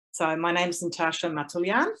So my name's Natasha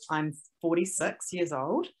Mateljan. I'm 46 years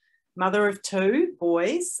old, mother of 2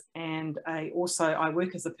 boys, and I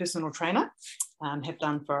work as a personal trainer, have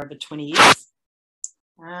done for over 20 years.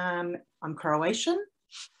 I'm Croatian.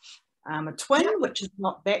 I'm a twin, which is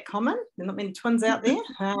not that common. There are not many twins out there.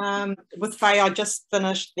 With Faye, I just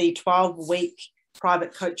finished the 12-week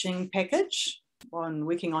private coaching package on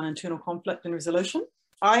working on internal conflict and resolution.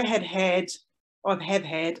 I have had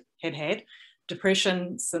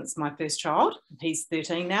depression since my first child. He's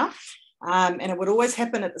 13 now. And it would always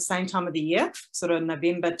happen at the same time of the year, sort of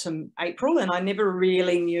November to April. And I never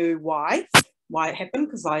really knew why it happened,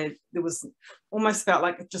 because there was almost felt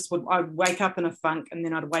like I'd wake up in a funk and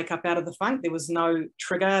then I'd wake up out of the funk. There was no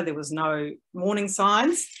trigger, there was no warning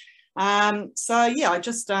signs. So yeah, I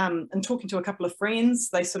just, in talking to a couple of friends,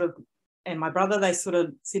 and my brother, they sort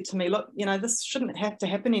of said to me, look, this shouldn't have to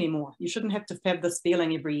happen anymore. You shouldn't have to have this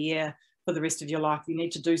feeling every year for the rest of your life. You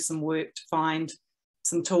need to do some work to find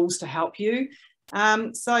some tools to help you.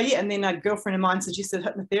 So yeah, and then a girlfriend of mine suggested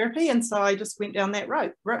hypnotherapy, and so I just went down that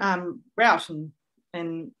route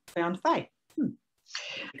and found Faye,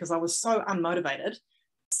 because I was so unmotivated,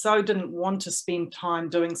 so didn't want to spend time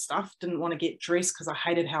doing stuff, didn't want to get dressed because I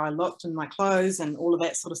hated how I looked in my clothes and all of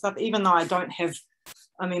that sort of stuff, even though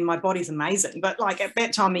my body's amazing, but like at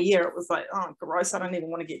that time of year, it was like, oh, gross, I don't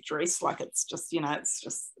even want to get dressed. Like, it's just,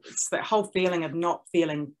 it's that whole feeling of not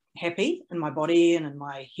feeling happy in my body and in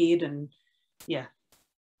my head. And yeah,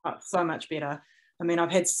 so much better.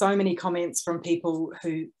 I've had so many comments from people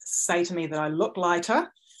who say to me that I look lighter,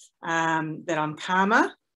 that I'm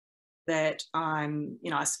calmer, that I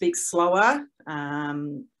speak slower,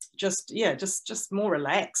 just more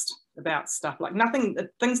relaxed about stuff. Like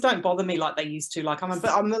things don't bother me like they used to. Like I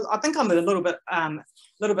think I'm a little bit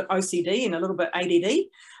OCD and a little bit ADD.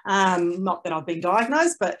 Not that I've been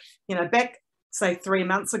diagnosed, but back say 3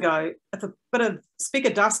 months ago, if a bit of speck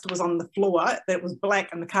of dust was on the floor that was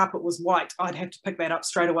black and the carpet was white, I'd have to pick that up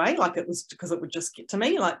straight away. Like it was, because it would just get to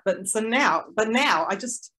me. Now I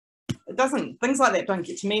just, things like that don't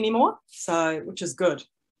get to me anymore. So, which is good.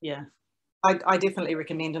 Yeah. I definitely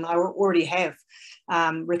recommend, and I already have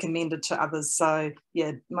recommended to others. So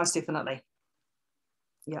yeah, most definitely.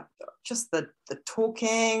 Yeah, just the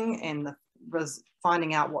talking and the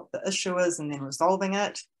finding out what the issue is and then resolving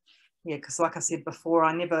it. Yeah, because like I said before,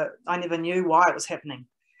 I never knew why it was happening,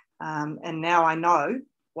 and now I know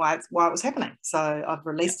why it was happening. So I've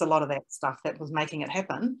released a lot of that stuff that was making it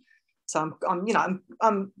happen. So I'm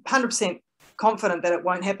 100% confident that it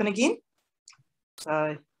won't happen again.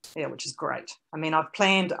 So yeah, which is great. I've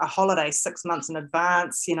planned a holiday 6 months in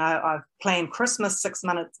advance. I've planned Christmas 6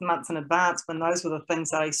 months in advance, when those were the things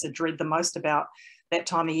that I used to dread the most about that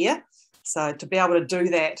time of year. So to be able to do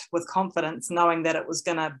that with confidence, knowing that it was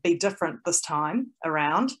going to be different this time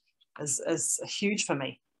around, is huge for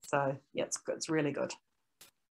me. So yeah, it's really good.